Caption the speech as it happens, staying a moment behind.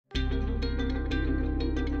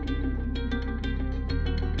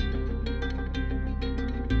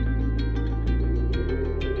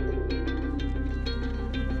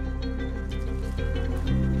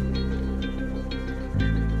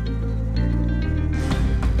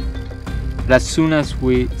But as soon as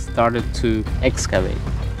we started to excavate,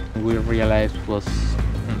 we realized it was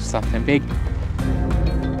something big.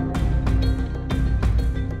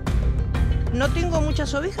 No tengo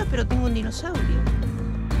muchas ovejas, pero tengo un dinosaurio.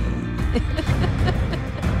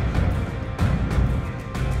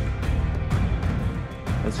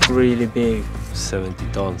 That's really big.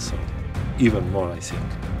 70 tons, or even more, I think.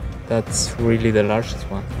 That's really the largest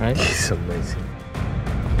one, right? It's amazing.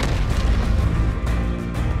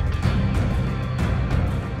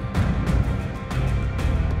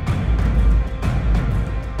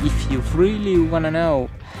 If you really want to know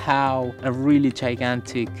how a really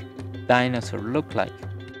gigantic dinosaur looked like,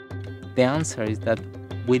 the answer is that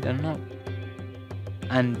we don't know.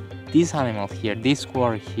 And this animal here, this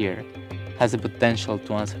squirrel here, has the potential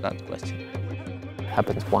to answer that question. It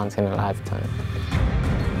happens once in a lifetime.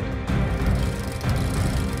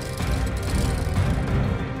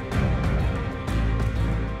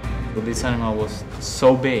 But this animal was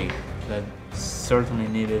so big that certainly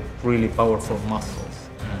needed really powerful muscles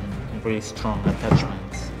and really strong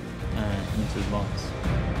attachments into the bones.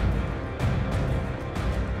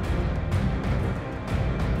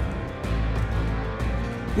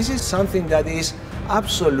 This is something that is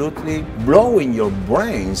absolutely blowing your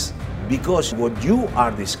brains, because what you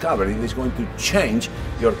are discovering is going to change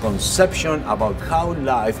your conception about how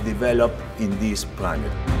life developed in this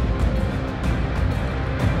planet.